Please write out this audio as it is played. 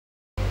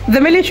The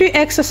military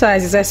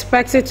exercise is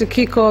expected to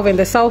kick off in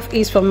the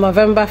southeast from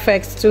November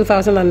 1st,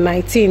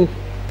 2019.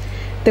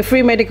 The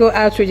free medical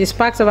outreach is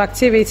part of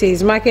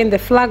activities marking the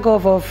flag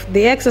off of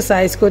the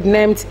exercise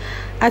codenamed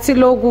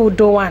Atilogu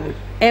Udo,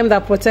 aimed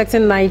at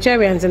protecting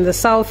Nigerians in the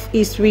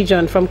southeast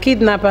region from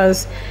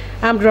kidnappers,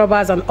 armed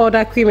robbers and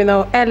other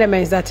criminal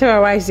elements that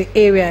terrorize the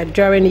area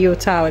during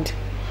Utah.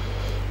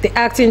 The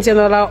acting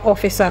general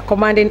officer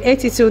commanding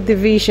 82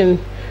 Division,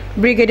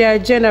 Brigadier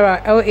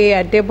General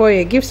L.A.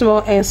 Adeboye, gives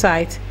more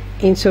insight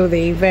into the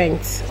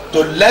event. To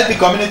let the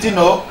community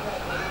know,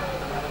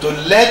 to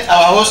let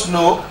our hosts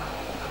know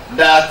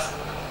that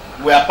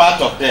we are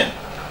part of them.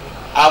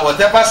 And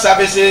whatever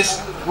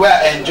services we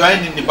are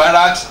enjoying in the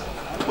barracks,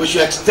 we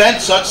should extend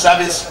such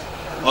service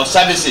or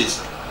services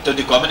to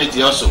the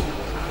community also.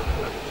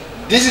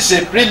 This is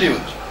a prelude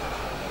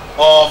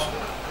of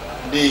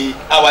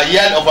our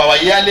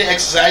yearly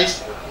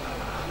exercise,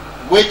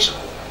 which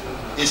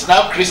is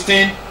now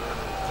christened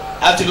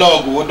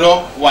Atilogu Udo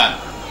 1.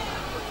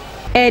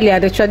 Earlier,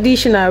 the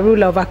traditional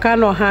ruler of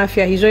Akano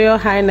Hafia, His Royal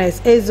Highness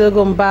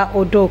Ezogomba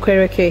Odo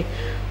Kwereke,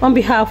 on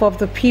behalf of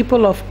the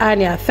people of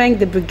Anya,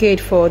 thanked the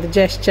brigade for the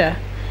gesture.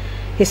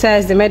 He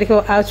says the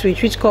medical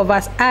outreach, which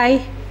covers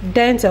eye,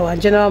 dental and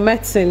general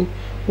medicine,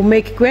 will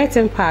make great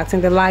impact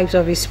in the lives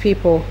of his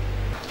people.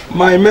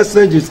 My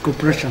message is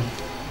cooperation.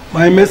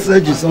 My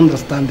message is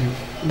understanding.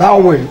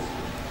 That way,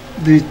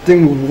 the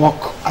thing will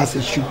work as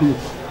it should be.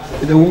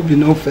 There will be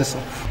no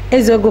face-off.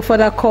 Ezogo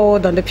further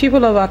called on the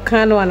people of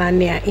Akano and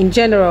Ania in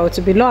general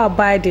to be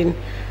law-abiding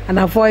and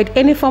avoid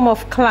any form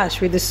of clash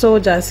with the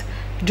soldiers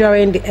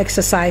during the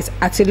exercise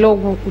at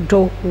Atilogu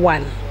Udo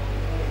 1.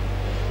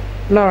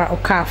 Laura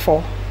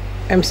Okafor,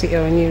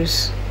 MCL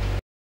News.